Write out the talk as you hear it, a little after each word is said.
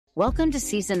Welcome to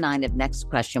Season 9 of Next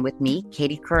Question with me,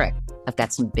 Katie Couric. I've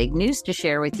got some big news to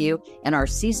share with you in our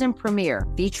season premiere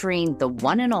featuring the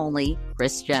one and only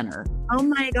Kris Jenner. Oh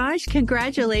my gosh,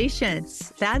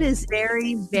 congratulations. That is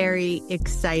very, very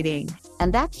exciting.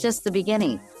 And that's just the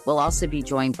beginning. We'll also be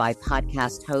joined by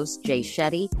podcast hosts Jay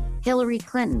Shetty, Hillary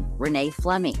Clinton, Renee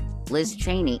Fleming, Liz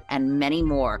Cheney, and many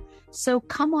more. So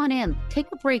come on in, take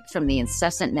a break from the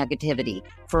incessant negativity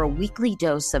for a weekly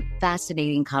dose of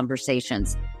fascinating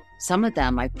conversations. Some of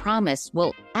them, I promise,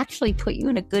 will actually put you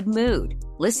in a good mood.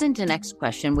 Listen to Next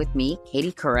Question with me,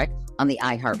 Katie Couric, on the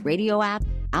iHeartRadio app,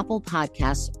 Apple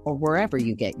Podcasts, or wherever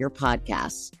you get your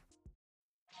podcasts.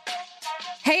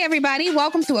 Hey, everybody.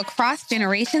 Welcome to Across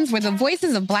Generations, where the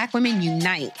voices of Black women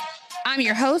unite. I'm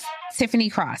your host, Tiffany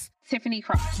Cross.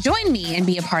 Join me and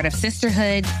be a part of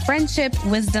sisterhood, friendship,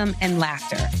 wisdom, and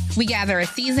laughter. We gather a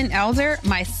seasoned elder,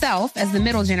 myself as the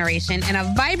middle generation, and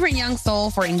a vibrant young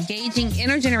soul for engaging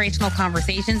intergenerational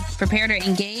conversations. Prepare to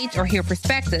engage or hear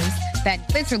perspectives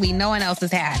that literally no one else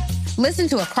has had. Listen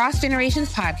to Across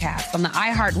Generations podcast on the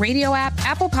iHeartRadio app,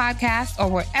 Apple Podcasts,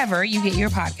 or wherever you get your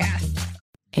podcasts.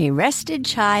 A rested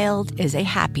child is a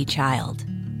happy child.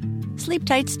 Sleep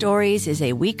Tight Stories is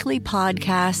a weekly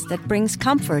podcast that brings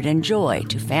comfort and joy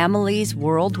to families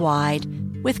worldwide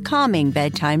with calming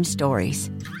bedtime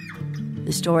stories.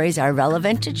 The stories are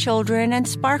relevant to children and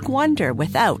spark wonder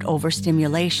without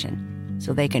overstimulation,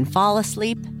 so they can fall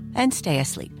asleep and stay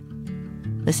asleep.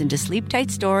 Listen to Sleep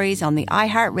Tight Stories on the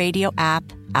iHeartRadio app,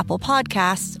 Apple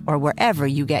Podcasts, or wherever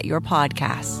you get your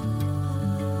podcasts.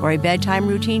 For a bedtime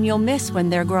routine you'll miss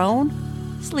when they're grown,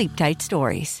 Sleep Tight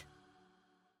Stories.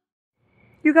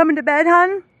 You coming to bed,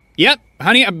 hon? Yep,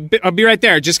 honey, I'll be right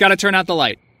there. Just gotta turn out the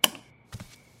light.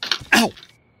 Ow!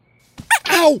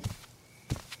 Ow!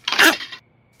 Ow!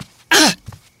 Ah!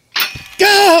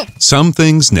 Gah! Some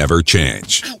things never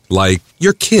change. Like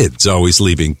your kids always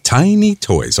leaving tiny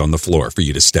toys on the floor for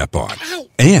you to step on.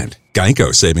 And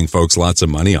Geico saving folks lots of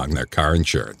money on their car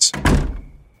insurance.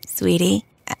 Sweetie,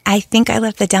 I think I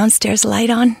left the downstairs light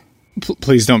on.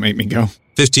 Please don't make me go.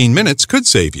 15 minutes could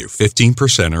save you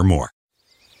 15% or more.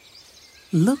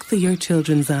 Look through your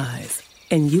children's eyes,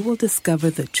 and you will discover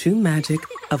the true magic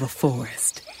of a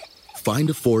forest. Find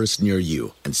a forest near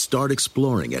you and start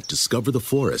exploring at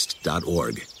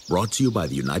discovertheforest.org. Brought to you by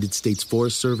the United States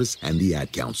Forest Service and the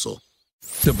Ad Council.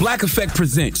 The Black Effect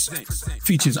Presents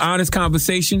features honest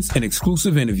conversations and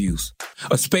exclusive interviews.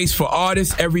 A space for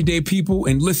artists, everyday people,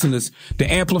 and listeners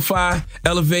to amplify,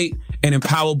 elevate, and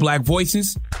empower Black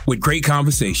voices with great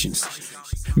conversations.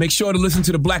 Make sure to listen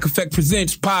to the Black Effect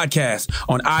Presents podcast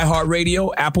on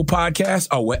iHeartRadio, Apple Podcasts,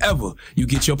 or wherever you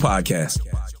get your podcasts.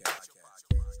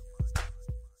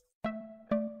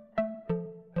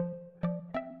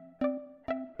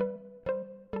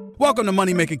 Welcome to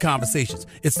Money Making Conversations.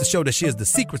 It's the show that shares the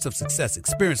secrets of success,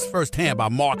 experienced firsthand by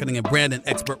marketing and branding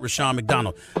expert Rushion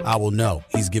McDonald. I will know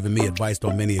he's given me advice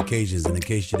on many occasions, and in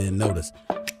case you didn't notice,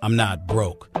 I'm not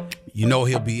broke. You know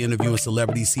he'll be interviewing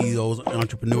celebrity CEOs,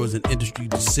 entrepreneurs, and industry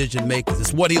decision makers.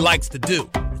 It's what he likes to do.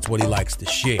 It's what he likes to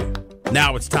share.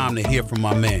 Now it's time to hear from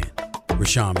my man,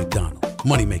 Rushion McDonald.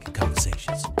 Money Making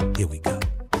Conversations. Here we go.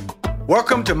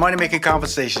 Welcome to Money Making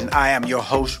Conversation. I am your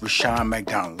host, Rushion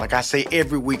McDonald. Like I say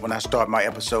every week when I start my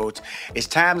episodes, it's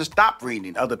time to stop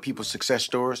reading other people's success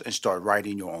stories and start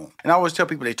writing your own. And I always tell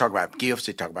people, they talk about gifts,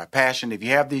 they talk about passion. If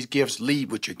you have these gifts,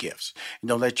 lead with your gifts. And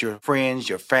don't let your friends,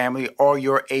 your family, or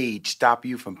your age stop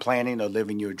you from planning or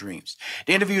living your dreams.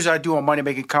 The interviews I do on Money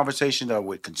Making Conversations are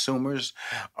with consumers,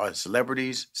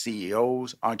 celebrities,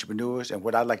 CEOs, entrepreneurs, and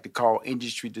what I like to call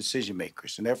industry decision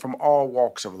makers. And they're from all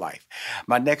walks of life.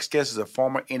 My next guest is a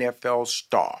former NFL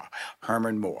star,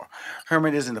 Herman Moore.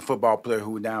 Herman isn't a football player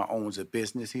who now owns a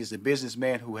business. He's a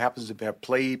businessman who happens to have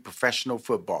played professional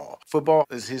football. Football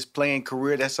is his playing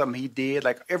career. That's something he did.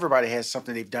 Like everybody has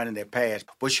something they've done in their past,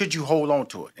 but should you hold on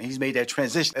to it? And he's made that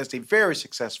transition as a very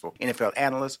successful NFL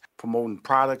analyst, promoting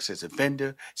products as a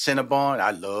vendor. Cinnabon,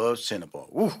 I love Cinnabon.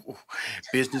 Ooh.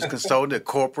 Business consultant,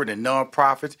 corporate and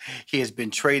nonprofits. He has been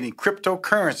trading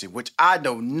cryptocurrency, which I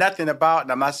know nothing about,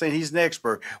 and I'm not saying he's an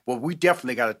expert. Well, we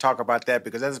definitely got to talk about that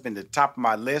because that has been the top of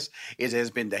my list. It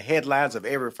has been the headlines of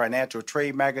every financial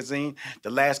trade magazine the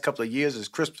last couple of years is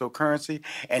cryptocurrency.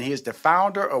 And he is the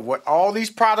founder of what all these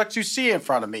products you see in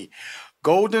front of me.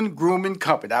 Golden Grooming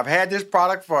Company. I've had this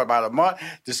product for about a month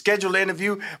to schedule an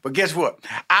interview, but guess what?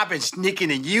 I've been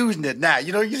sneaking and using it now.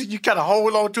 You know, you kind of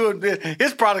hold on to it.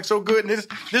 His product's so good, and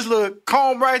this little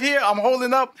comb right here I'm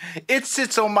holding up, it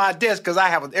sits on my desk because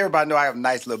everybody know I have a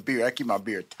nice little beard. I keep my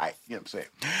beard tight. You know what I'm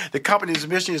saying? The company's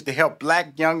mission is to help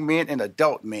Black young men and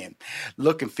adult men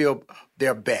look and feel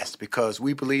their best, because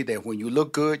we believe that when you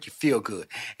look good, you feel good,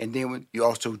 and then when you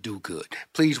also do good.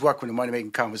 Please welcome to Money Making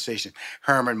Conversation,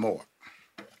 Herman Moore.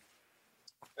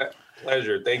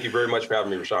 Pleasure. Thank you very much for having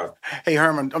me, Rashawn. Hey,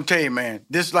 Herman, I'm telling you, man,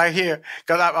 this right here,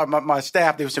 because my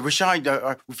staff, they would say,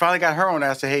 Rashawn, we finally got her on there.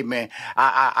 I said, hey, man,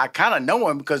 I kind of know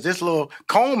him because this little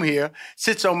comb here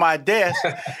sits on my desk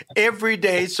every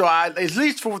day. So at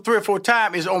least for 3 or 4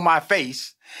 times is on my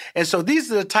face. And so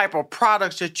these are the type of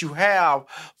products that you have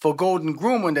for Golden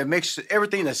Grooming that makes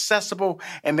everything accessible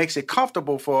and makes it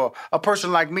comfortable for a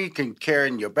person like me can carry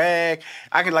in your bag.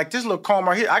 I can, like this little comb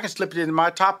right here, I can slip it in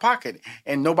my top pocket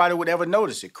and nobody would ever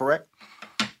notice it, correct?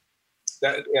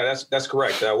 That's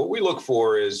correct. What we look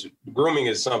for is grooming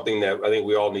is something that I think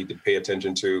we all need to pay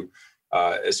attention to,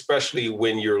 especially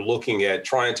when you're looking at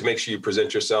trying to make sure you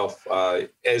present yourself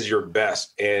as your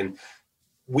best. And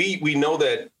we know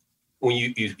that when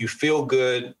you feel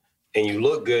good and you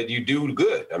look good, you do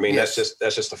good. I mean, yes.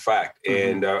 that's just a fact.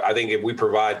 Mm-hmm. And I think if we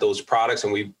provide those products,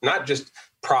 and we not just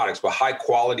products, but high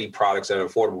quality products at an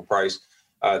affordable price,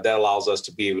 that allows us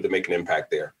to be able to make an impact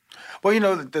there. Well, you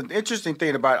know, the interesting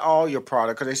thing about all your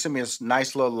products, because they sent me a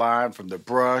nice little line from the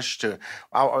brush to,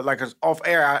 like off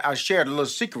air, I shared a little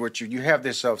secret with you. You have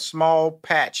this small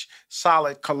patch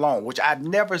solid cologne, which I've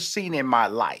never seen in my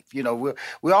life. You know,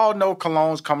 we all know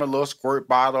colognes come in a little squirt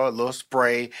bottle, a little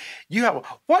spray. You have,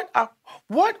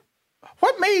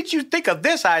 what made you think of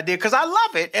this idea? Because I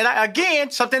love it. And again,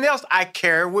 something else I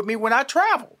carry with me when I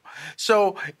travel.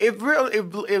 So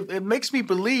it makes me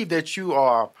believe that you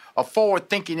are a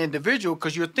forward-thinking individual,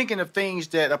 because you're thinking of things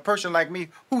that a person like me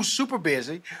who's super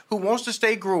busy, who wants to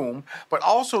stay groomed, but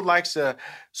also likes to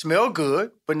smell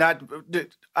good, but not,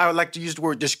 I would like to use the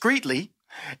word discreetly,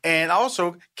 and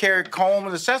also carry comb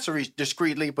and accessories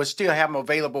discreetly, but still have them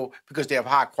available because they have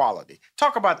high quality.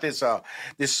 Talk about this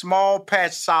small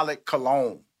patch solid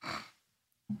cologne.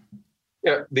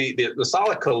 Yeah, the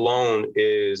solid cologne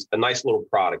is a nice little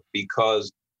product,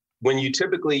 because when you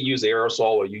typically use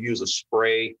aerosol or you use a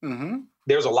spray, mm-hmm.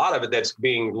 there's a lot of it that's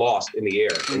being lost in the air.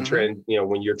 Mm-hmm. And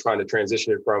when you're trying to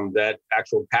transition it from that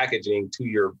actual packaging to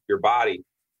your body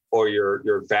or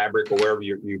your fabric or wherever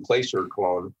you place your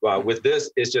cologne. With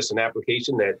this, it's just an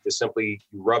application that just simply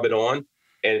you rub it on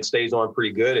and it stays on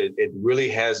pretty good. It really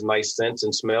has nice scents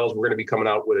and smells. We're going to be coming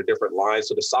out with a different line.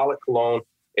 So the solid cologne,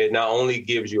 it not only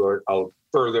gives you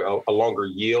a longer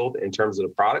yield in terms of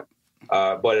the product,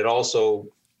 but it also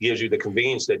gives you the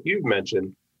convenience that you've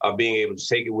mentioned of being able to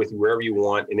take it with you wherever you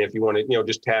want. And if you want to,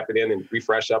 just tap it in and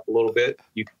refresh up a little bit,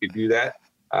 you could do that.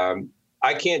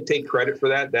 I can't take credit for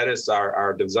that. That is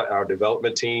our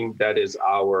development team. That is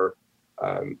our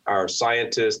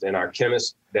scientists and our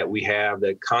chemists that we have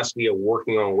that constantly are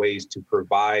working on ways to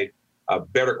provide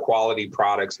better quality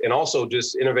products and also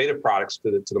just innovative products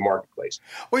to the marketplace.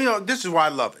 Well, this is why I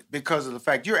love it, because of the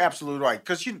fact you're absolutely right.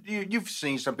 Because you've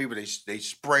seen some people, they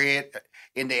spray it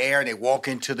in the air and they walk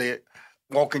into the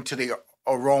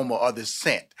aroma or the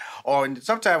scent. Or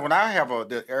sometimes when I have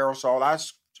the aerosol,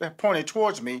 I point it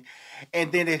towards me,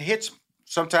 and then it hits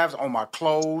sometimes on my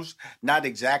clothes, not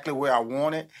exactly where I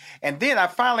want it, and then I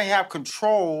finally have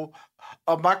control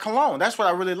of my cologne. That's what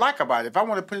I really like about it. If I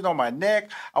want to put it on my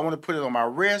neck, I want to put it on my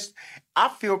wrist, I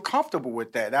feel comfortable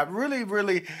with that. I really,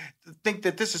 really think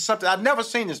that this is something, I've never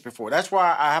seen this before. That's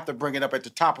why I have to bring it up at the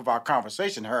top of our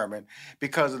conversation, Herman,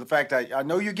 because of the fact that I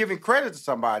know you're giving credit to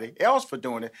somebody else for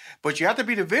doing it, but you have to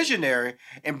be the visionary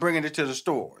in bringing it to the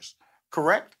stores,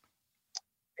 correct?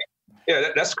 Yeah,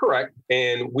 that's correct.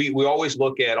 And we always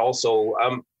look at also,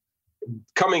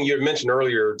 you mentioned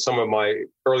earlier some of my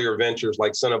earlier ventures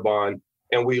like Cinnabon,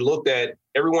 and we looked at,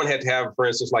 everyone had to have, for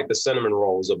instance, like the cinnamon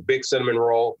rolls, a big cinnamon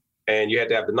roll, and you had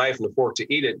to have the knife and the fork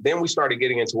to eat it. Then we started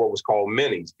getting into what was called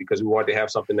minis, because we wanted to have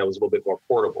something that was a little bit more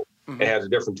portable. Mm-hmm. It has a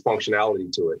different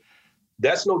functionality to it.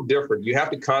 That's no different. You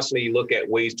have to constantly look at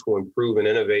ways to improve and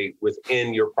innovate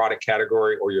within your product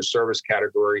category or your service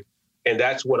category. And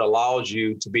that's what allows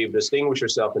you to be able to distinguish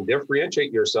yourself and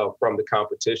differentiate yourself from the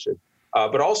competition.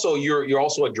 But also, you're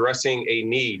also addressing a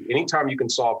need. Anytime you can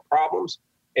solve problems,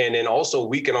 and then also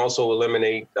we can also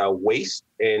eliminate waste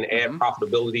and add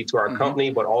profitability to our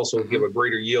company, but also give a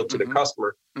greater yield to the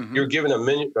customer. You're giving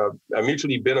a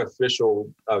mutually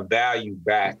beneficial value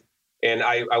back And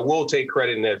I will take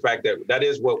credit in the fact that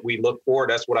is what we look for.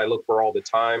 That's what I look for all the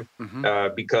time,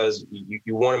 because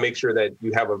you want to make sure that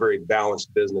you have a very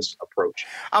balanced business approach.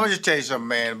 I'm going to just tell you something,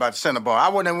 man, about the Cinnabon.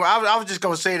 I was just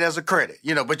going to say it as a credit,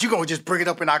 but you're going to just bring it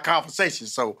up in our conversation.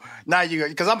 So now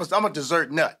because I'm a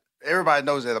dessert nut. Everybody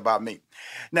knows that about me.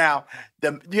 Now,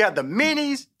 you have the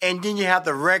minis, and then you have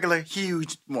the regular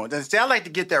huge ones. And see, I like to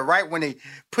get that right when they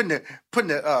putting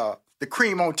the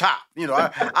cream on top.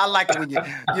 I like it when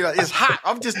it's hot.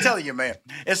 I'm just telling you, man.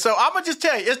 And so I'm going to just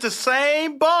tell you, it's the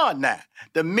same bun now,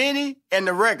 the mini and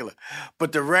the regular.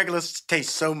 But the regular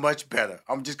tastes so much better.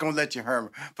 I'm just going to let you,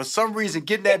 Herman. For some reason,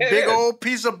 getting that big old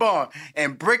piece of bun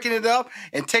and breaking it up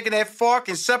and taking that fork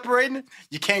and separating it,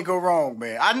 you can't go wrong,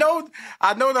 man. I know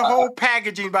the whole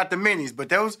packaging about the minis, but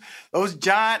those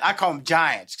giant, I call them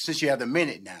giants since you have the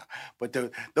mini now. But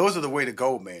those are the way to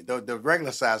go, man. The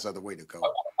regular size are the way to go.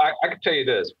 I can tell you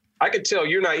this. I can tell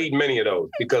you're not eating many of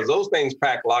those because those things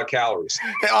pack a lot of calories.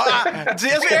 That's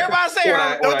what everybody saying.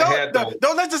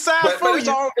 Don't let the size fool you. It's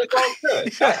all good.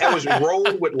 It was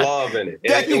rolled with love in it.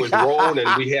 It was rolled,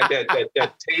 and we had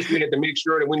that taste. We had to make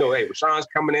sure that we know, hey, Rashawn's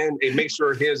coming in. Hey, make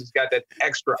sure his has got that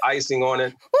extra icing on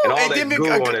it and all that goo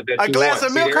on it. A glass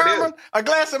of milk, Herman? A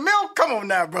glass of milk? Come on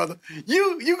now, brother.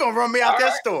 You gonna run me out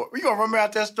that store? You gonna run me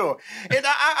out that store? And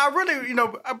I really,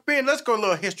 let's go a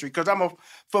little history because I'm a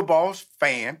football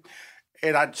fan.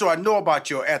 And so I know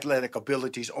about your athletic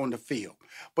abilities on the field.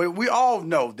 But we all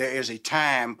know there is a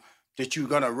time that you're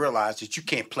going to realize that you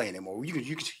can't play anymore. You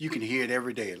can hear it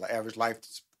every day. Like average life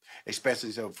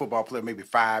expectancy of a football player, maybe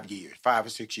 5 or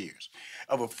 6 years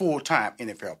of a full-time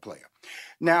NFL player.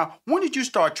 Now, when did you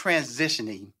start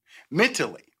transitioning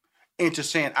mentally into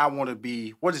saying,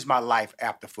 what is my life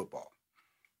after football?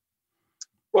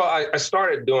 Well, I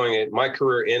started doing it. My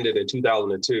career ended in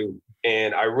 2002.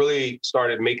 And I really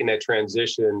started making that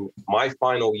transition my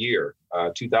final year,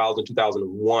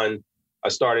 2001. I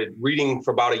started reading for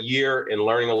about a year and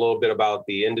learning a little bit about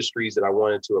the industries that I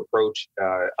wanted to approach,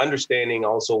 understanding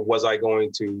also, was I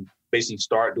going to basically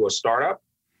do a startup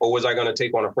or was I going to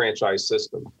take on a franchise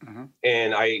system? Mm-hmm.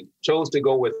 And I chose to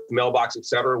go with Mailbox, et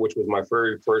cetera, which was my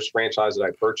very first franchise that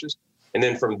I purchased. And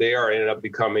then from there, I ended up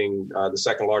becoming the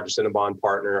second largest Cinnabon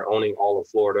partner, owning all of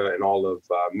Florida and all of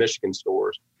Michigan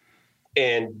stores.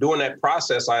 And during that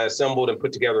process, I assembled and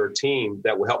put together a team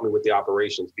that would help me with the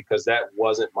operations because that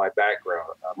wasn't my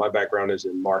background. My background is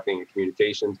in marketing and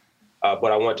communications,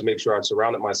 but I wanted to make sure I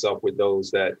surrounded myself with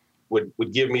those that would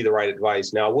give me the right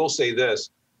advice. Now, I will say this.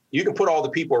 You can put all the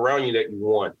people around you that you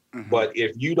want, but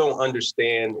if you don't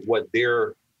understand what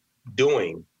they're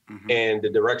doing and the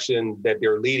direction that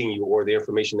they're leading you or the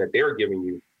information that they're giving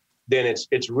you, then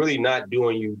it's really not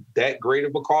doing you that great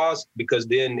of a cause because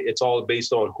then it's all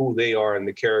based on who they are and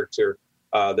the character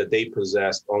that they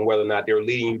possess on whether or not they're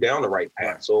leading you down the right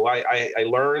path. So I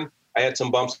learned, I had some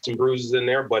bumps and bruises in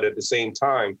there, but at the same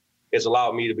time, it's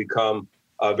allowed me to become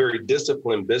a very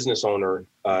disciplined business owner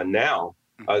now,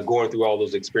 going through all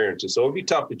those experiences. So it'd be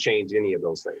tough to change any of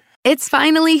those things. It's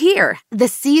finally here, the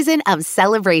season of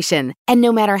celebration. And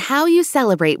no matter how you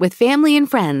celebrate with family and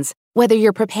friends, whether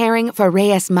you're preparing for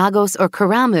Reyes Magos or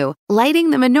Karamu,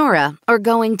 lighting the menorah, or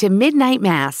going to midnight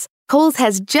mass, Kohl's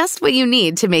has just what you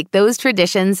need to make those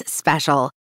traditions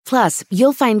special. Plus,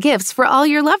 you'll find gifts for all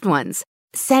your loved ones.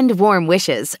 Send warm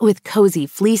wishes with cozy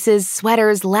fleeces,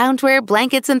 sweaters, loungewear,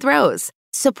 blankets, and throws.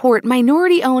 Support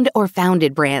minority-owned or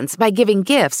founded brands by giving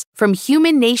gifts from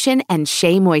Human Nation and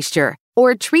Shea Moisture.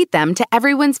 Or treat them to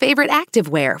everyone's favorite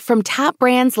activewear from top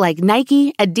brands like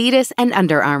Nike, Adidas, and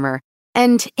Under Armour.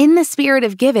 And in the spirit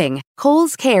of giving,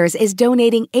 Kohl's Cares is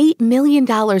donating $8 million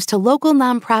to local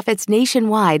nonprofits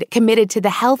nationwide committed to the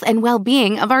health and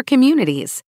well-being of our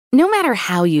communities. No matter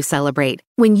how you celebrate,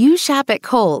 when you shop at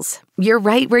Kohl's, you're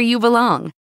right where you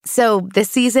belong. So this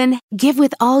season, give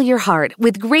with all your heart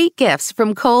with great gifts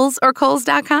from Kohl's or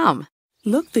Kohls.com.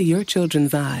 Look through your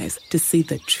children's eyes to see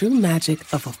the true magic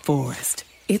of a forest.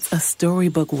 It's a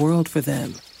storybook world for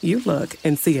them. You look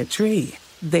and see a tree.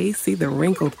 They see the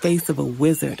wrinkled face of a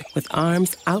wizard with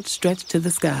arms outstretched to the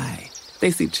sky.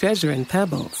 They see treasure in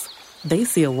pebbles. They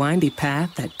see a windy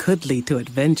path that could lead to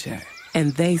adventure.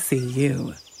 And they see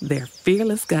you, their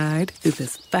fearless guide through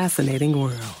this fascinating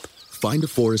world. Find a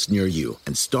forest near you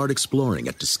and start exploring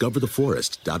at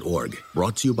discovertheforest.org.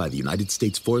 Brought to you by the United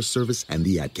States Forest Service and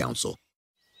the Ad Council.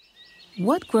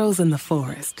 What grows in the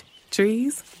forest?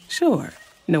 Trees? Sure.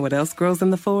 Know what else grows in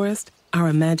the forest? Our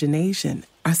imagination,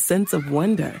 our sense of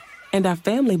wonder, and our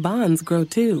family bonds grow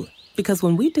too. Because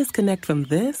when we disconnect from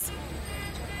this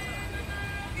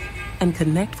and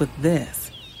connect with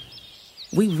this,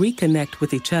 we reconnect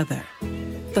with each other.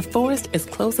 The forest is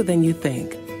closer than you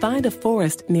think. Find a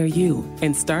forest near you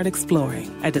and start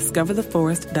exploring at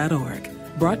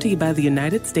discovertheforest.org. Brought to you by the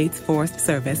United States Forest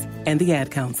Service and the Ad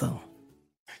Council.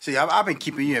 See, I've been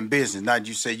keeping you in business. Not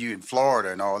you say you in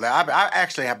Florida and all that. I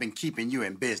actually have been keeping you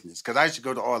in business because I used to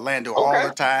go to Orlando all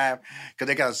the time because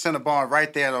they got a Cinnabon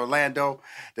right there in Orlando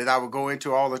that I would go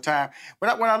into all the time.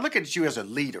 When I look at you as a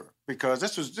leader, because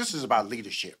this is about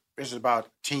leadership. This is about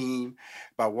team,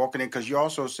 about walking in. Because you're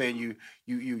also saying you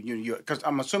because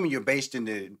I'm assuming you're based in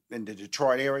the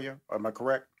Detroit area. Am I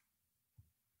correct?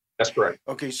 That's correct.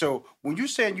 Okay, so when you're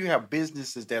saying you have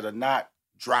businesses that are not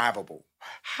drivable,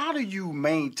 how do you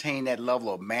maintain that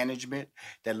level of management,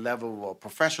 that level of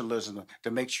professionalism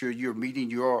to make sure you're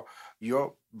meeting your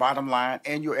bottom line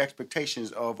and your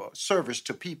expectations of service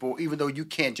to people, even though you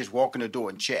can't just walk in the door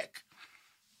and check?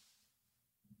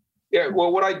 Yeah,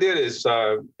 well, what I did is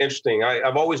interesting.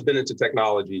 I've always been into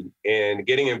technology, and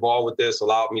getting involved with this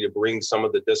allowed me to bring some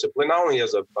of the discipline, not only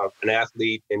as an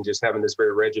athlete and just having this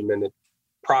very regimented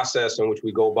process in which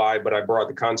we go by, but I brought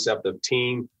the concept of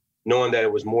team, knowing that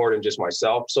it was more than just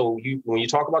myself. So when you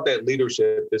talk about that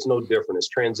leadership, it's no different. It's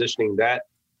transitioning that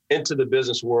into the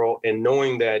business world and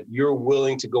knowing that you're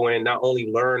willing to go in, not only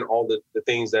learn all the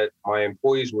things that my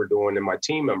employees were doing and my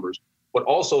team members, but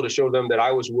also to show them that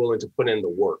I was willing to put in the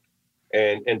work.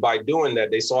 And by doing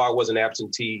that, they saw I was an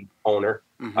absentee owner,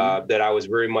 that I was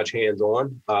very much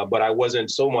hands-on, but I wasn't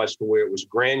so much to where it was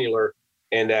granular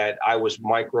and that I was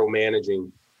micromanaging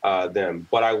them.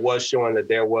 But I was showing that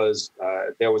there was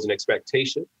an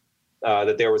expectation,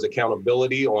 that there was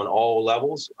accountability on all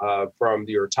levels, from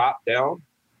your top down.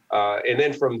 And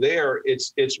then from there,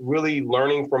 it's really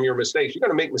learning from your mistakes. You're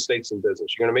going to make mistakes in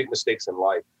business. You're going to make mistakes in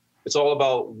life. It's all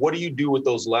about what do you do with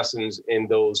those lessons and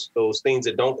those things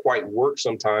that don't quite work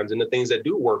sometimes and the things that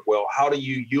do work well. How do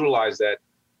you utilize that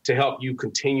to help you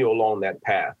continue along that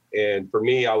path? And for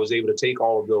me, I was able to take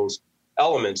all of those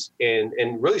elements and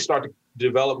really start to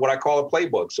develop what I call a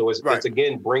playbook. So it's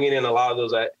again, bringing in a lot of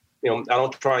those, I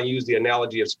don't try and use the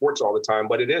analogy of sports all the time,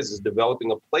 but it's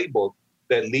developing a playbook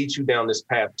that leads you down this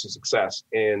path to success.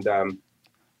 And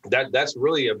that's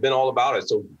really been all about it.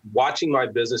 So watching my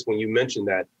business, when you mentioned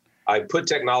that, I put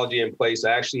technology in place.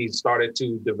 I actually started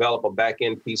to develop a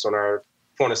back-end piece on our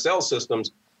point of sale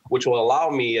systems, which will allow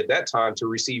me at that time to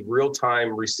receive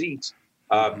real-time receipts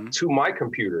to my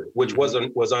computer, which was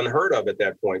unheard of at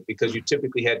that point because you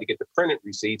typically had to get the printed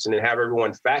receipts and then have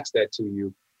everyone fax that to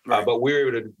you. But we were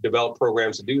able to develop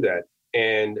programs to do that.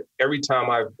 And every time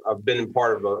I've been in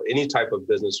part of any type of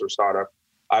business or startup,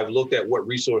 I've looked at what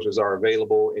resources are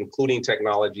available, including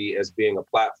technology as being a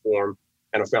platform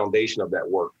and a foundation of that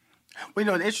work. Well,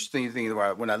 the interesting thing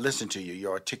about when I listen to you,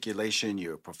 your articulation,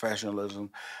 your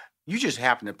professionalism, you just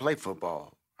happen to play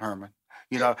football, Herman.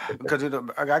 Because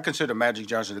I consider Magic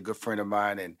Johnson a good friend of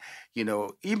mine. And,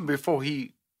 even before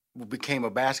he became a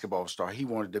basketball star, he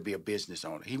wanted to be a business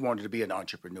owner. He wanted to be an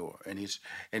entrepreneur. And he's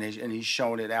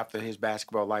shown it after his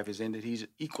basketball life has ended. He's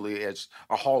equally as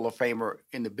a Hall of Famer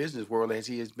in the business world as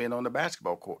he has been on the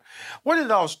basketball court. Where did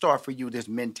it all start for you, this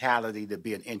mentality to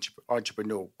be an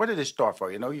entrepreneur? Where did it start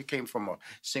for you? You came from a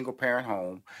single parent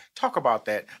home. Talk about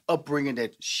that upbringing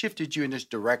that shifted you in this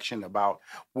direction about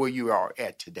where you are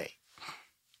at today.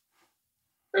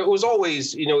 It was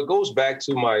always, it goes back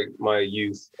to my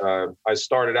youth. I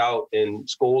started out in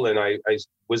school and I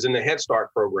was in the Head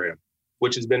Start program,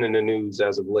 which has been in the news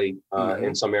as of late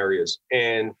in some areas.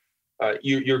 And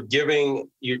you're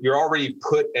already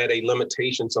put at a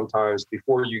limitation sometimes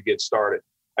before you get started.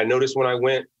 I noticed when I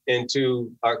went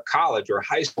into college or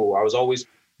high school, I was always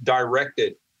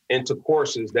directed into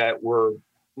courses that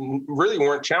really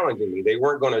weren't challenging me. They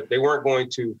weren't going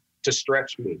to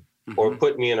stretch me. Or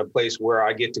put me in a place where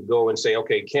I get to go and say,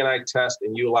 okay, can I test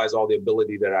and utilize all the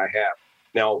ability that I have?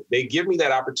 Now, they give me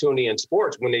that opportunity in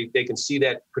sports when they can see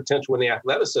that potential in the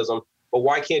athleticism, but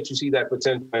why can't you see that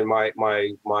potential in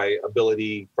my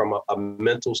ability from a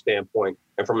mental standpoint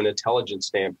and from an intelligence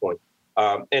standpoint?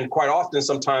 And quite often,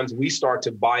 sometimes we start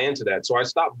to buy into that. So I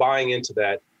stopped buying into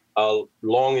that very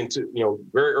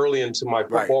early into my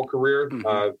football career,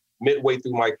 midway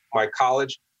through my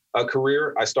college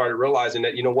career. I started realizing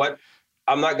that,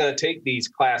 I'm not going to take these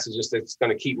classes just that's going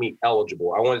to keep me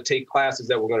eligible. I want to take classes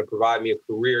that were going to provide me a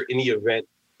career in the event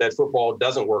that football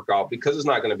doesn't work out because it's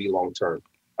not going to be long term.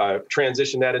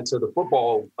 Transition that into the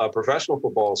football, professional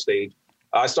football stage.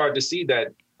 I started to see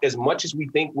that as much as we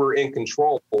think we're in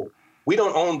control, we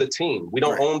don't own the team. We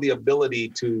don't own the ability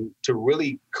to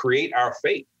really create our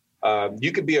fate.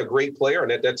 You could be a great player,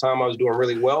 and at that time I was doing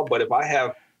really well, but if I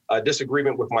have a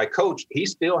disagreement with my coach, he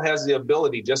still has the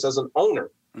ability, just as an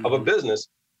owner of a business,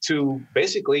 to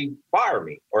basically fire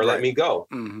me or let me go.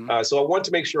 So I wanted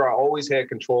to make sure I always had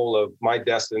control of my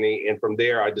destiny. And from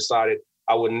there, I decided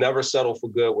I would never settle for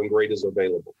good when great is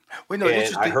available.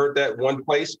 And I heard that one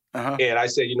place and I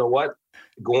said, you know what?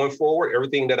 Going forward,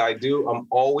 everything that I do, I'm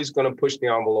always going to push the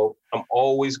envelope. I'm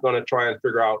always going to try and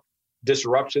figure out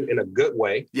disruption in a good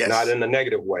way, not in a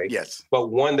negative way, but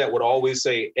one that would always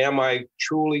say, am I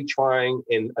truly trying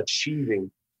and achieving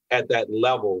at that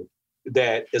level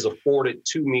that is afforded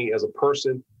to me as a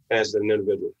person, as an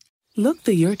individual? Look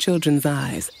through your children's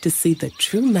eyes to see the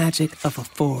true magic of a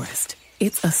forest.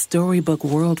 It's a storybook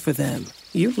world for them.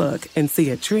 You look and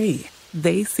see a tree.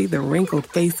 They see the wrinkled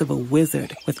face of a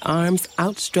wizard with arms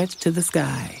outstretched to the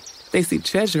sky. They see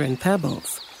treasure in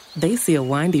pebbles. They see a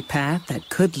windy path that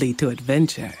could lead to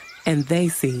adventure. And they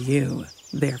see you,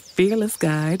 their fearless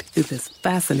guide through this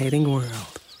fascinating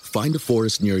world. Find a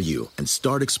forest near you and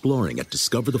start exploring at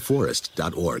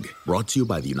discovertheforest.org. Brought to you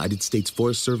by the United States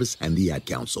Forest Service and the Ad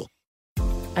Council.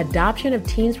 Adoption of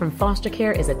teens from foster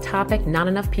care is a topic not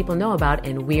enough people know about,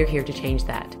 and we're here to change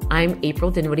that. I'm April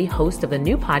Dinwiddie, host of the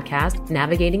new podcast,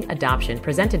 Navigating Adoption,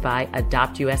 presented by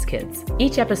Adopt US Kids.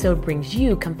 Each episode brings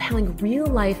you compelling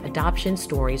real-life adoption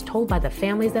stories told by the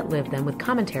families that live them with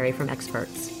commentary from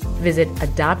experts. Visit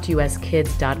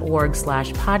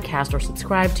adoptuskids.org/podcast or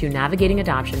subscribe to Navigating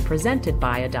Adoption, presented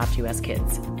by Adopt US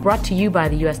Kids. Brought to you by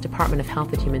the U.S. Department of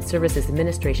Health and Human Services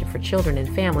Administration for Children and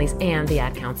Families and the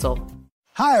Ad Council.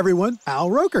 Hi, everyone. Al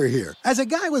Roker here. As a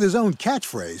guy with his own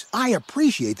catchphrase, I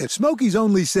appreciate that Smokey's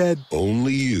only said,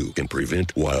 "Only you can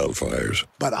prevent wildfires."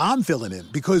 But I'm filling in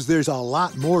because there's a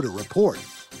lot more to report.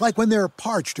 Like when there are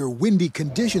parched or windy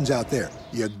conditions out there,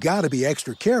 you gotta be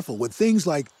extra careful with things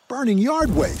like burning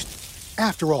yard waste.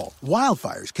 After all,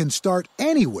 wildfires can start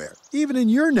anywhere, even in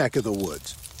your neck of the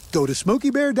woods. Go to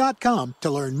SmokeyBear.com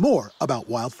to learn more about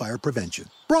wildfire prevention.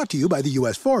 Brought to you by the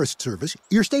U.S. Forest Service,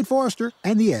 your state forester,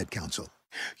 and the Ad Council.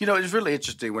 You know, it's really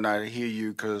interesting when I hear you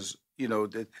because, you know,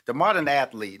 the modern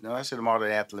athlete, now I said the modern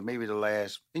athlete, maybe the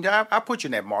last, you know, I put you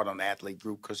in that modern athlete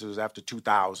group because it was after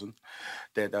 2000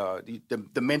 that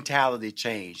the mentality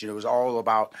changed. You know, it was all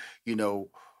about, you know,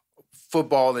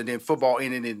 football, and then football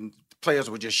ended and players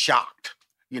were just shocked,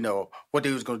 you know, what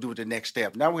they was going to do with the next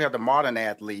step. Now we have the modern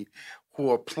athlete who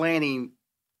are planning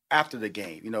after the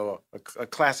game. You know, a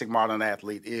classic modern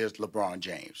athlete is LeBron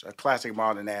James. A classic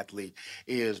modern athlete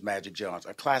is Magic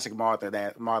Johnson. A classic modern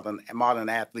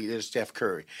athlete is Steph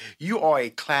Curry. You are a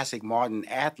classic modern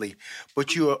athlete,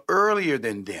 but you are earlier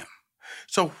than them.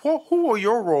 So who are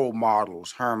your role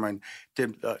models, Herman,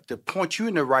 to point you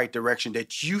in the right direction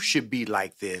that you should be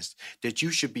like this, that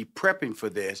you should be prepping for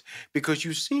this, because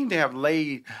you seem to have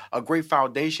laid a great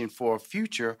foundation for a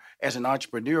future as an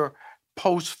entrepreneur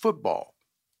post-football?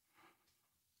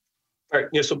 All right.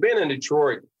 Yeah. So being in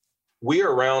Detroit, we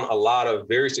are around a lot of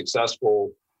very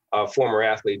successful former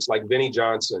athletes like Vinnie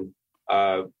Johnson,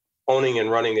 owning and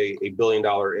running a $1 billion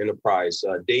enterprise.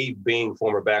 Dave Bing,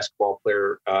 former basketball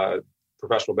player,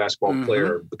 professional basketball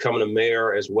player, becoming a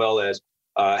mayor, as well as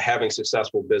having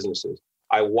successful businesses.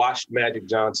 I watched Magic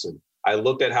Johnson. I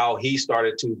looked at how he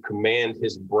started to command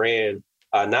his brand,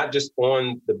 not just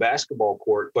on the basketball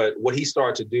court, but what he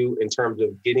started to do in terms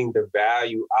of getting the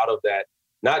value out of that.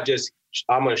 Not just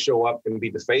I'm going to show up and be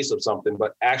the face of something,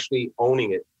 but actually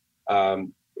owning it.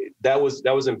 That was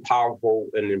powerful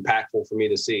and impactful for me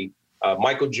to see.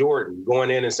 Michael Jordan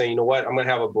going in and saying, you know what, I'm going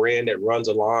to have a brand that runs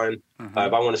a line. If I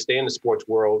want to stay in the sports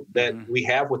world that we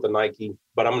have with the Nike,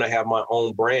 but I'm going to have my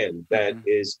own brand that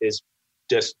is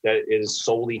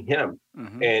solely him.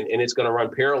 And it's going to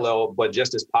run parallel, but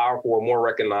just as powerful or more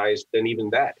recognized than even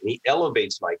that. And he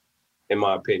elevates Nike, in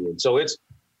my opinion. So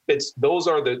those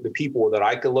are the people that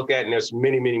I could look at, and there's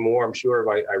many, many more, I'm sure, if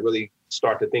I really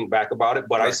start to think back about it.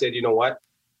 But I said, you know what?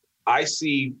 I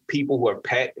see people who have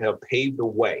paved the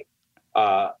way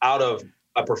out of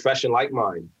a profession like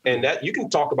mine. And that you can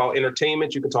talk about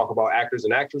entertainment, you can talk about actors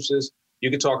and actresses, you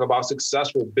can talk about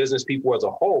successful business people as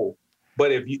a whole.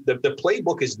 But if the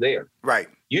playbook is there, right?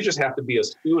 You just have to be a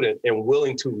student and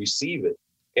willing to receive it.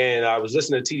 And I was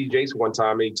listening to T.D. Jakes one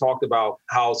time, and he talked about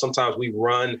how sometimes we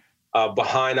run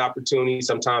behind opportunities.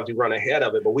 Sometimes we run ahead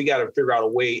of it, but we got to figure out a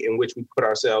way in which we put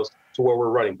ourselves to where we're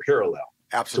running parallel.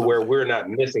 Absolutely. To where we're not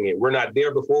missing it. We're not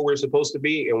there before we're supposed to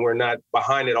be, and we're not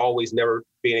behind it always, never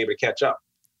being able to catch up.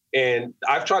 And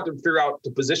I've tried to figure out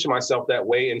to position myself that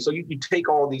way. And so you take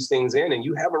all these things in and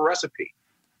you have a recipe.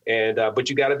 And but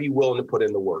you got to be willing to put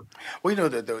in the work. Well,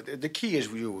 the key is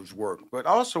work. But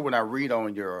also when I read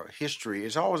on your history,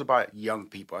 it's always about young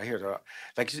people. I hear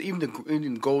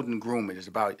even Golden Grooming is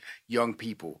about young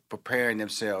people preparing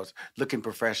themselves, looking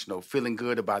professional, feeling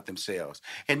good about themselves.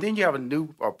 And then you have a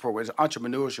new program, it's an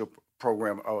entrepreneurship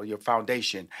program, or your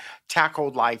foundation,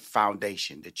 Tackle Life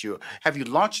Foundation. Have you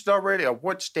launched it already, or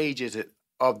what stage is it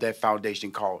of that foundation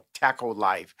called Tackle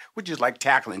Life, which is like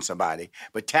tackling somebody,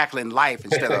 but tackling life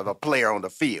instead of a player on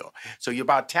the field. So you're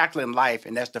about tackling life,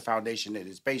 and that's the foundation that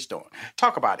it's based on.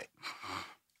 Talk about it.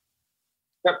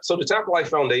 Yep. So the Tackle Life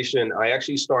Foundation, I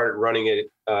actually started running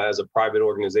it as a private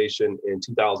organization in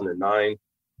 2009.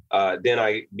 Then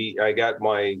I got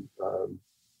my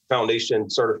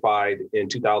foundation certified in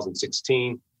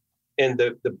 2016. And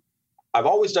I've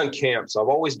always done camps. I've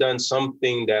always done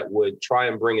something that would try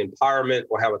and bring empowerment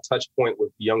or have a touch point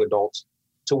with young adults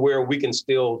to where we can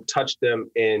still touch them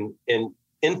and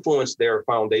influence their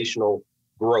foundational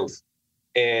growth.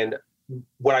 And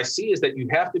what I see is that you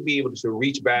have to be able to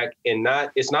reach back and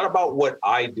it's not about what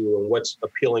I do and what's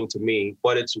appealing to me,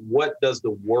 but it's what does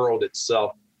the world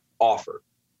itself offer?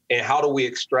 And how do we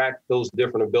extract those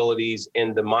different abilities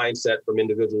and the mindset from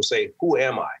individuals say, who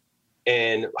am I?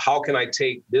 And how can I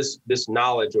take this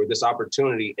knowledge or this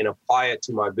opportunity and apply it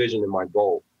to my vision and my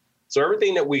goal? So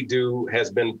everything that we do has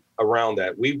been around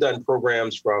that. We've done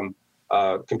programs from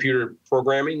computer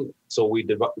programming. So we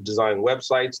design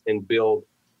websites and build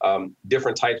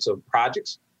different types of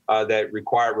projects that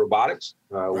require robotics.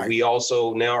 Right. We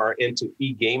also now are into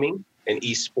e-gaming and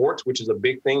e-sports, which is a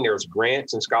big thing. There's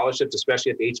grants and scholarships,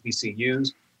 especially at the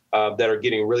HBCUs. That are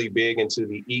getting really big into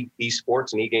the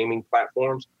e-sports and e-gaming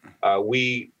platforms.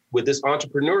 With this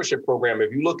entrepreneurship program,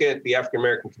 if you look at the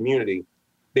African-American community,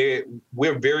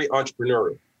 we're very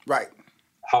entrepreneurial. Right.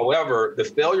 However, the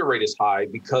failure rate is high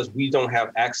because we don't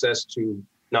have access to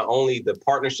not only the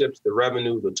partnerships, the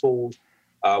revenue, the tools.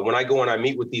 When I go and I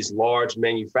meet with these large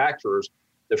manufacturers,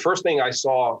 the first thing I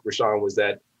saw, Rashawn, was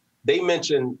that they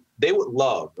mentioned they would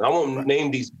love, and I won't name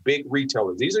these big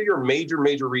retailers. These are your major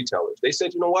retailers. They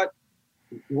said, you know what?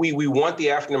 We want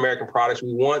the African-American products.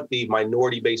 We want the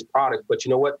minority-based products. But you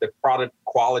know what? The product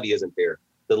quality isn't there.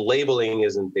 The labeling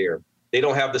isn't there. They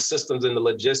don't have the systems and the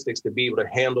logistics to be able to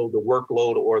handle the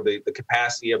workload or the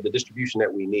capacity of the distribution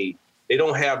that we need. They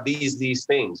don't have these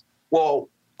things. Well,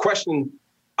 question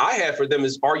I have for them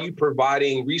is, are you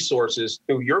providing resources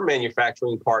through your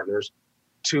manufacturing partners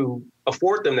to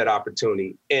afford them that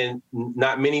opportunity? And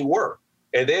not many were.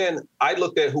 And then I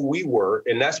looked at who we were,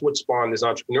 and that's what spawned this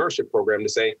entrepreneurship program to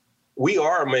say, we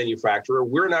are a manufacturer.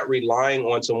 We're not relying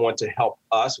on someone to help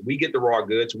us. We get the raw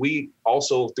goods. We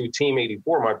also, through Team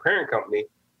 84, my parent company,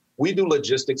 we do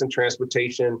logistics and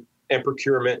transportation and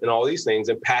procurement and all these things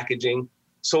and packaging.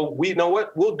 So we know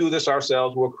what, we'll do this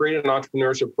ourselves. We'll create an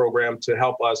entrepreneurship program to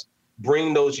help us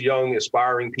bring those young,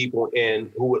 aspiring people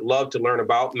in who would love to learn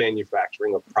about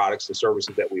manufacturing of products and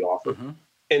services that we offer. Mm-hmm.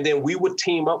 And then we would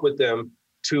team up with them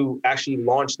to actually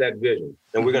launch that vision.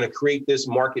 And we're going to create this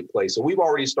marketplace. So we've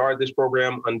already started this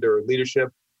program under leadership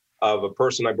of a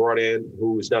person I brought in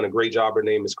who has done a great job. Her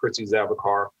name is Chrissy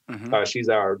Zavakar. Mm-hmm. She's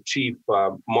our chief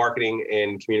marketing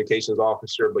and communications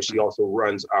officer, but she also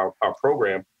runs our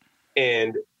program.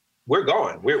 And we're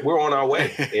going. We're on our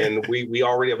way. And we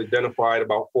already have identified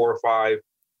about 4 or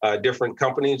 5 different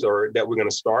companies that we're going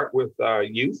to start with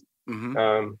youth.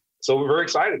 Mm-hmm. So we're very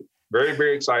excited. Very,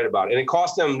 very excited about it. And it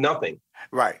costs them nothing.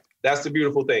 Right. That's the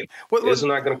beautiful thing. Well, it's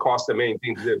not going to cost them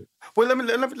anything to do. Well,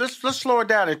 let's slow it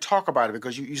down and talk about it,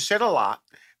 because you said a lot,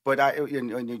 but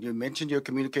you mentioned your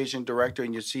communication director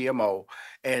and your CMO,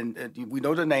 and we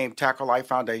know the name Tackle Life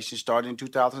Foundation started in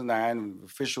 2009,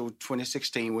 official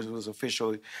 2016 was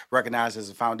officially recognized as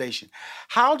a foundation.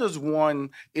 How does one,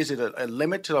 is it a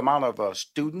limit to the amount of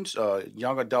students,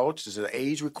 young adults? Is it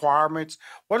age requirements?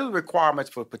 What are the requirements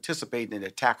for participating in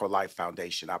the Tackle Life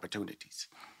Foundation opportunities?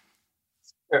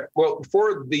 Well,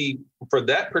 for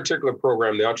that particular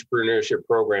program, the entrepreneurship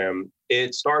program,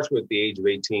 it starts with the age of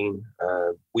 18.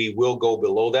 We will go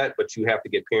below that, but you have to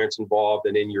get parents involved,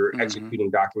 and then you're executing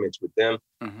documents with them.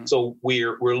 Mm-hmm. So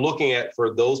we're looking at,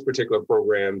 for those particular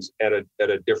programs, at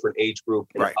a different age group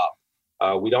and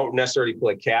up. We don't necessarily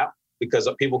put a cap, because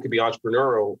people can be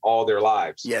entrepreneurial all their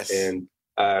lives. Yes. And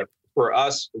for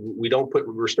us, we don't put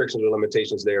restrictions or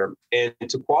limitations there. And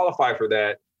to qualify for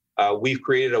that, we've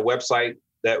created a website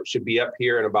that should be up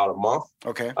here in about a month.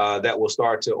 Okay. That will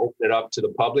start to open it up to the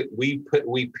public. We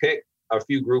pick a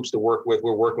few groups to work with.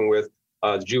 We're working with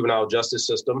the juvenile justice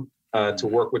system to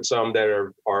work with some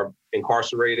that are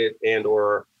incarcerated and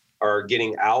or are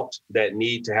getting out that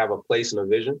need to have a place and a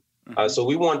vision. So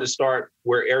we wanted to start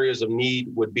where areas of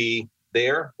need would be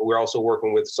there. We're also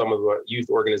working with some of the youth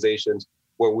organizations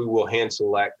where we will hand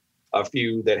select a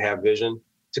few that have vision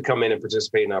to come in and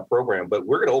participate in our program. But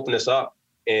we're going to open this up.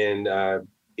 And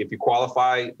if you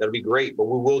qualify, that'll be great. But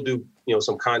we will do,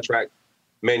 some contract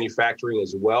manufacturing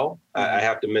as well. I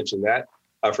have to mention that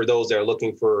for those that are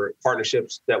looking for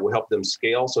partnerships that will help them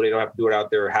scale so they don't have to do it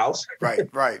out their house.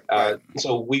 Right.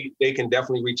 So they can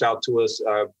definitely reach out to us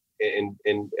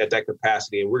in at that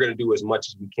capacity. And we're going to do as much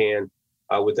as we can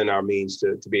within our means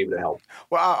to be able to help.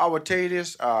 Well, I would tell you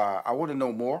this. I want to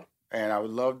know more, and I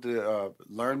would love to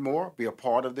learn more, be a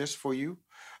part of this for you.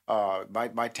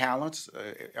 My talents,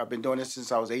 I've been doing this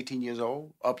since I was 18 years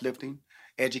old, uplifting,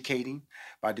 educating.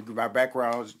 My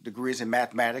background degree is in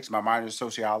mathematics. My minor is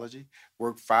sociology.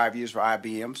 Worked 5 years for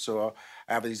IBM, so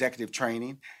I have executive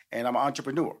training, and I'm an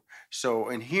entrepreneur. So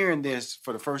in hearing this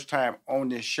for the first time on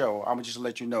this show, I'm just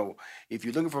let you know, if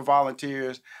you're looking for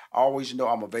volunteers, always know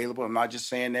I'm available. I'm not just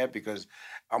saying that because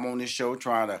I'm on this show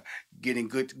trying to get in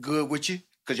good with you.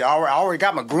 Because I already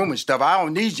got my grooming stuff. I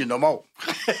don't need you no more.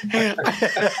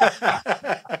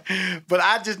 But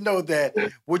I just know that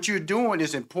what you're doing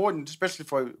is important, especially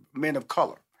for men of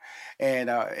color. And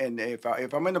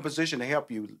if I'm in a position to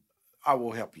help you, I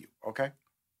will help you, okay?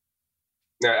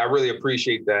 Yeah, I really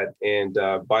appreciate that. And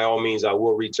by all means, I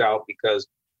will reach out because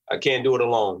I can't do it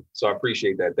alone. So I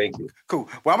appreciate that. Thank you. Cool.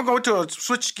 Well, I'm going to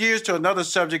switch gears to another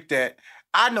subject that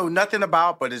I know nothing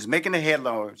about, but is making the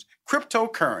headlines,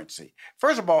 cryptocurrency.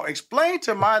 First of all, explain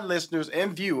to my listeners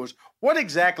and viewers, what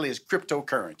exactly is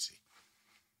cryptocurrency?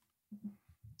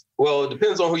 Well, it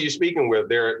depends on who you're speaking with.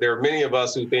 There are many of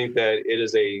us who think that it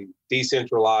is a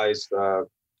decentralized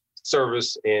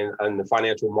service in the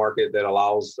financial market that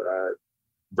allows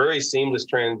very seamless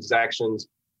transactions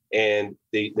and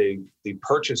the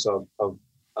purchase of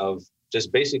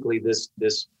just basically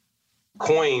this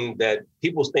coin that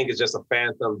people think is just a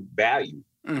phantom value.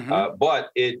 But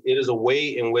it is a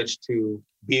way in which to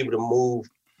be able to move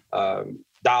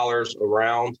dollars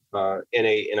around in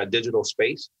a digital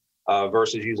space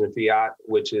versus using fiat,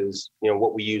 which is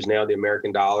what we use now, the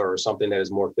American dollar, or something that is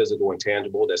more physical and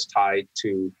tangible that's tied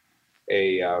to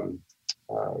a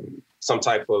some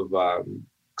type of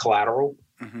collateral.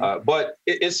 But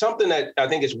it's something that I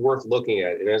think is worth looking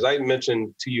at. And as I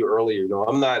mentioned to you earlier,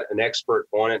 I'm not an expert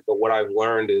on it, but what I've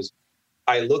learned is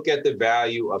I look at the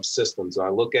value of systems. I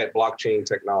look at blockchain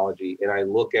technology, and I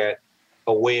look at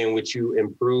a way in which you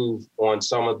improve on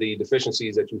some of the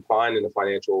deficiencies that you find in the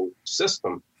financial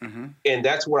system. And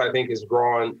that's what I think has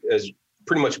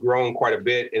pretty much grown quite a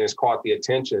bit and has caught the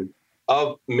attention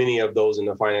of many of those in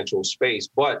the financial space.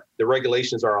 But the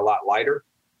regulations are a lot lighter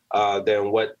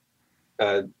than what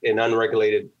and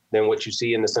unregulated than what you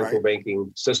see in the central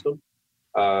banking system.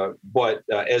 But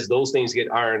as those things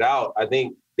get ironed out, I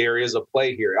think there is a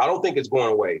play here. I don't think it's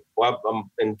going away. Well,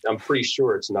 I'm pretty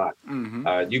sure it's not.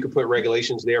 You could put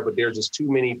regulations there, but there's just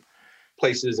too many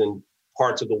places and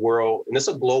parts of the world. And it's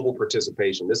a global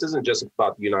participation. This isn't just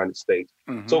about the United States.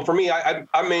 So for me, I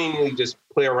mainly just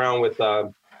play around with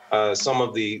some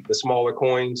of the smaller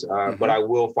coins, but I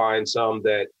will find some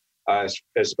that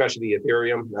especially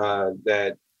Ethereum,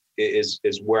 that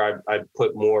is where I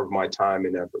put more of my time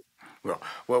and effort.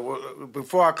 Well,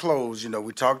 before I close,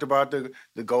 we talked about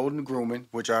the Golden Grooming,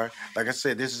 which like I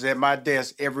said, this is at my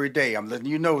desk every day. I'm letting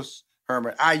you know,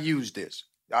 Herman, I use this.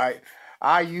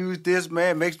 I use this,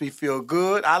 man. It makes me feel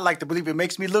good. I like to believe it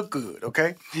makes me look good,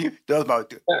 okay? Does my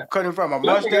cutting from my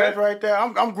mustache right there.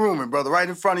 I'm grooming, brother, right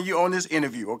in front of you on this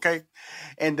interview, okay?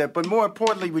 And but more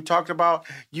importantly, we talked about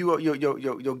your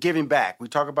giving back. We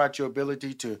talk about your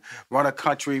ability to run a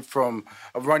country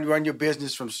run your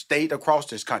business from state across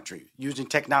this country using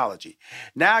technology.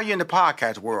 Now you're in the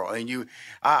podcast world, and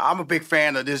I'm a big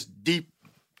fan of this deep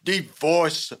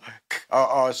voice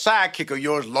sidekick of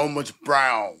yours, Lomas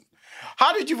Brown.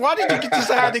 Why did you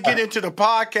decide to get into the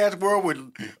podcast world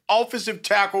with offensive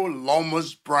tackle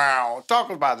Lomas Brown? Talk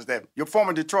about that. Your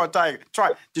former Detroit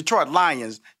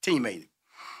Lions teammate.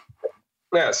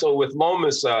 Yeah, so with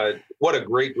Lomas, what a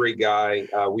great guy.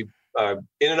 We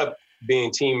ended up being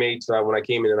teammates when I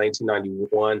came in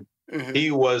 1991.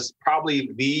 He was probably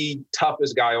the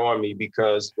toughest guy on me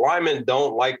because linemen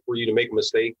don't like for you to make a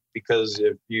mistake, because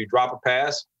if you drop a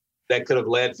pass that could have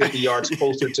led 50 yards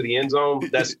closer to the end zone,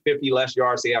 that's 50 less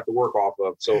yards they have to work off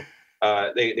of. So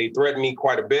they threatened me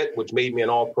quite a bit, which made me an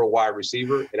all-pro wide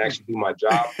receiver and actually do my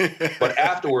job. But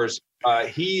afterwards,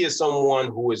 he is someone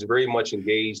who is very much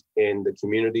engaged in the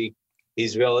community.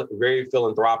 He's very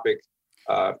philanthropic.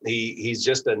 He's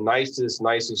just the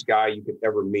nicest guy you could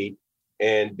ever meet.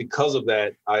 And because of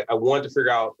that, I wanted to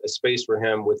figure out a space for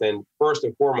him within, first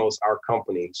and foremost, our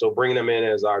company. So bringing him in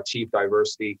as our chief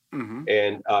diversity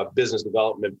and business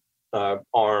development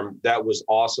arm, that was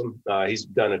awesome. He's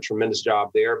done a tremendous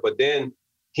job there. But then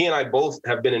he and I both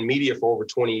have been in media for over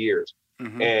 20 years.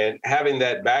 And having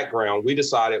that background, we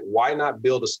decided, why not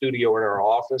build a studio in our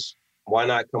office? Why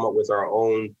not come up with our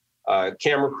own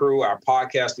camera crew, our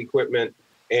podcast equipment,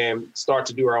 and start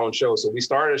to do our own show? So we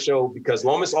started a show because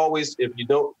Lomas always, if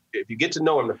you get to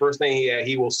know him, the first thing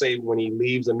he will say when he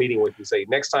leaves a meeting with you, say,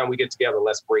 next time we get together,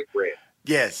 let's break bread.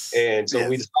 Yes. And so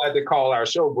we decided to call our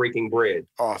show Breaking Bread.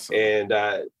 Awesome. And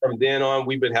from then on,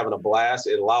 we've been having a blast.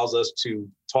 It allows us to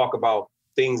talk about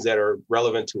things that are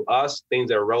relevant to us, things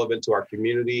that are relevant to our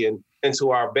community and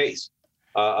to our base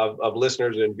of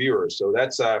listeners and viewers. So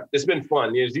that's it's been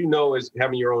fun. As you know, as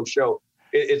having your own show,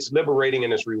 it's liberating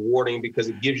and it's rewarding because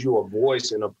it gives you a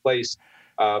voice in a place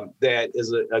that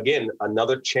is, again,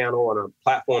 another channel and a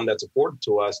platform that's afforded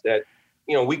to us that,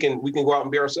 we can go out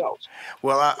and be ourselves.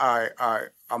 Well,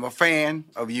 I'm a fan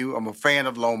of you. I'm a fan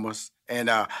of Lomas. And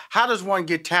how does one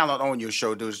get talent on your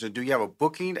show? Do you have a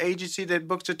booking agency that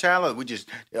books the talent?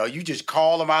 You just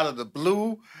call them out of the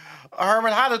blue?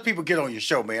 Herman, how does people get on your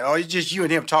show, man? Or it's just you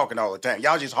and him talking all the time?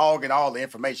 Y'all just hogging all the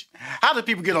information. How do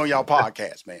people get on y'all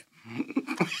podcast, man?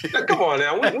 Come on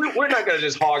now. We're not going to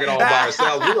just hog it all by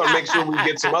ourselves. We're going to make sure we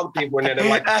get some other people in there that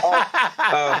like to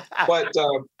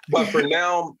talk. But for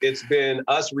now, it's been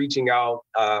us reaching out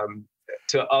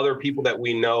to other people that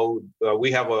we know.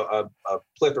 We have a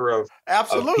plethora of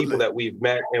people that we've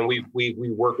met and we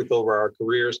work with over our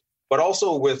careers. But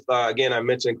also with, again, I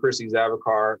mentioned Chrissy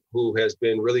Zavakar, who has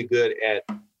been really good at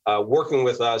working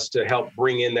with us to help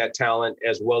bring in that talent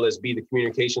as well as be the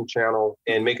communication channel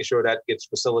and making sure that gets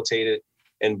facilitated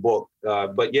and booked.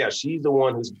 But yeah, she's the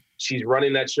one she's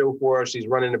running that show for us. She's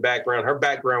running the background. Her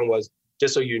background was,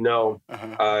 just so you know,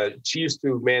 she used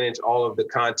to manage all of the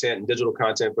content and digital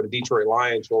content for the Detroit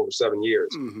Lions for over 7 years.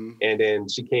 And then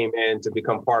she came in to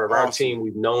become part of our team.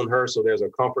 We've known her, so there's a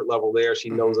comfort level there.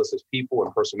 She knows us as people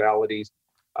and personalities.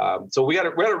 So we had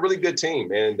a really good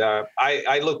team. And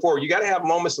I look forward. You got to have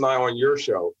Lomas and I on your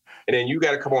show. And then you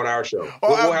got to come on our show.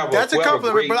 We'll have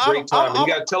a great time. You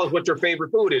got to tell us what your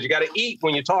favorite food is. You got to eat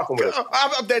when you're talking with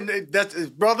us.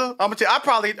 Brother, I'm going to tell you, I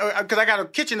probably, because I got a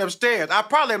kitchen upstairs, I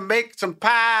probably make some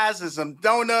pies and some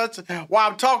donuts while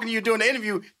I'm talking to you during the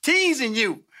interview, teasing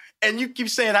you. And you keep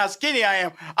saying how skinny I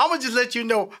am. I'm going to just let you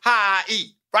know how I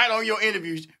eat. Right on your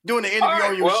interviews, doing the interview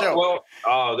on your show.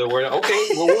 Okay,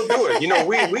 we'll do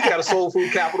it. We got a soul food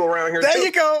capital around here too. There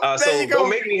you go. So don't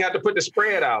make me have to put the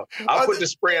spread out. I'll put the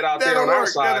spread out there on our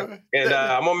side, and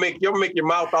I'm gonna make your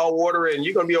mouth all watery, and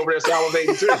you're gonna be over there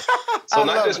salivating too. So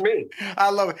not just me. I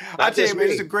love it. I tell you, man,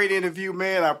 it's a great interview,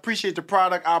 man. I appreciate the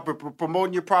product. I'll be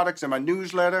promoting your products in my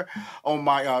newsletter on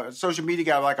my social media.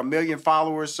 Got like 1 million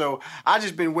followers, so I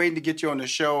just been waiting to get you on the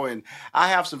show, and I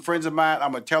have some friends of mine.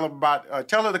 I'm gonna tell them about.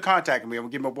 Tell her to contact me. I'm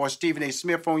gonna get my boy Stephen A.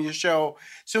 Smith on your show.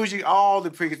 As soon as all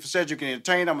the Cedric and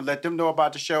Entertain, I'm gonna let them know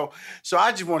about the show. So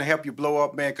I just want to help you blow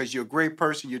up, man, because you're a great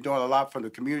person. You're doing a lot for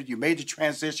the community. You made the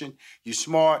transition. You're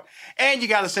smart, and you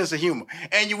got a sense of humor.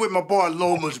 And you're with my boy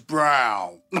Lomas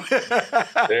Brown.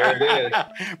 There it is.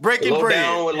 Breaking bread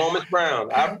down with Lomas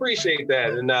Brown. I appreciate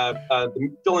that, and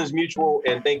the feeling's mutual.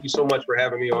 And thank you so much for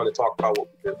having me on to talk about what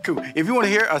we do. Cool. If you want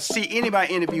to hear or see any of my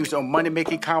interviews on Money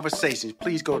Making Conversations,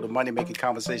 please go to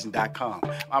moneymakingconversation.com.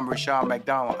 I'm Rushion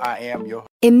McDonald. I am your host.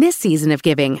 In this season of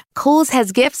giving, Kohl's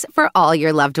has gifts for all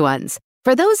your loved ones.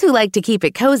 For those who like to keep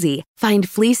it cozy, find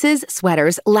fleeces,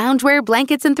 sweaters, loungewear,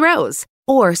 blankets, and throws.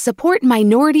 Or support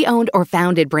minority-owned or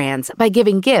founded brands by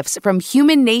giving gifts from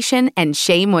Human Nation and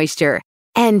Shea Moisture.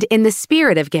 And in the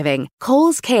spirit of giving,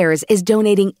 Kohl's Cares is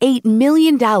donating $8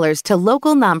 million to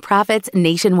local nonprofits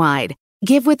nationwide.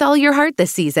 Give with all your heart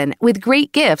this season with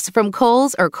great gifts from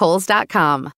Kohl's or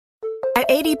Kohls.com. At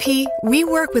ADP, we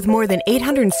work with more than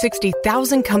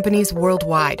 860,000 companies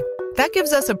worldwide. That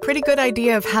gives us a pretty good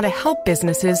idea of how to help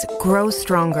businesses grow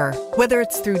stronger. Whether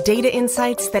it's through data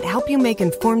insights that help you make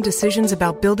informed decisions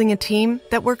about building a team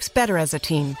that works better as a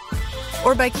team,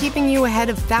 or by keeping you ahead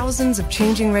of thousands of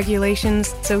changing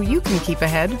regulations so you can keep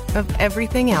ahead of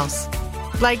everything else.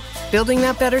 Like building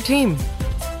that better team.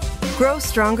 Grow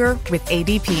stronger with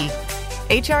ADP.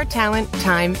 HR, talent,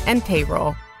 time, and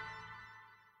payroll.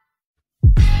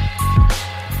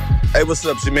 Hey, what's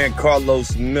up? It's your man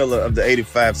Carlos Miller of the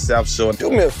 85 South Show. And do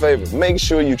me a favor, make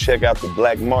sure you check out The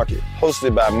Black Market,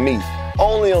 hosted by me,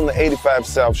 only on the 85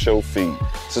 South Show feed.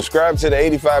 Subscribe to the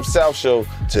 85 South Show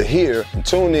to hear and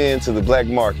tune in to The Black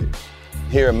Market.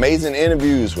 Hear amazing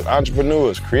interviews with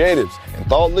entrepreneurs, creatives, and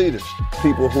thought leaders,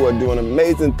 people who are doing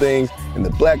amazing things in the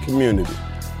Black community.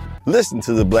 Listen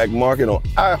to The Black Market on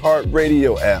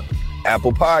iHeartRadio app,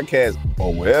 Apple Podcasts,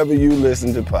 or wherever you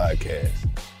listen to podcasts.